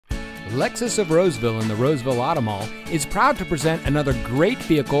Lexus of Roseville in the Roseville Automall is proud to present another great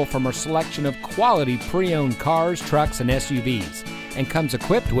vehicle from our selection of quality pre-owned cars, trucks, and SUVs, and comes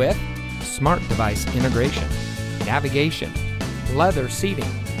equipped with smart device integration, navigation, leather seating,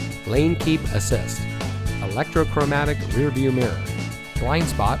 lane keep assist, electrochromatic rear view mirror, blind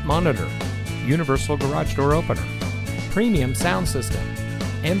spot monitor, universal garage door opener, premium sound system,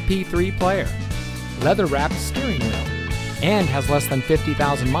 MP3 player, leather wrapped steering wheel, and has less than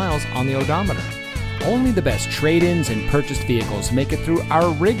 50,000 miles on the odometer. Only the best trade-ins and purchased vehicles make it through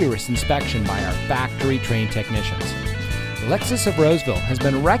our rigorous inspection by our factory-trained technicians. Lexus of Roseville has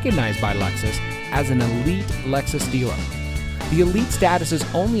been recognized by Lexus as an elite Lexus dealer. The elite status is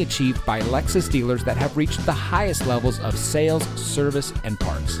only achieved by Lexus dealers that have reached the highest levels of sales, service, and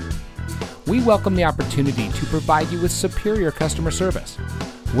parts. We welcome the opportunity to provide you with superior customer service.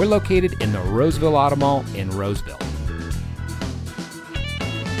 We're located in the Roseville Automall in Roseville.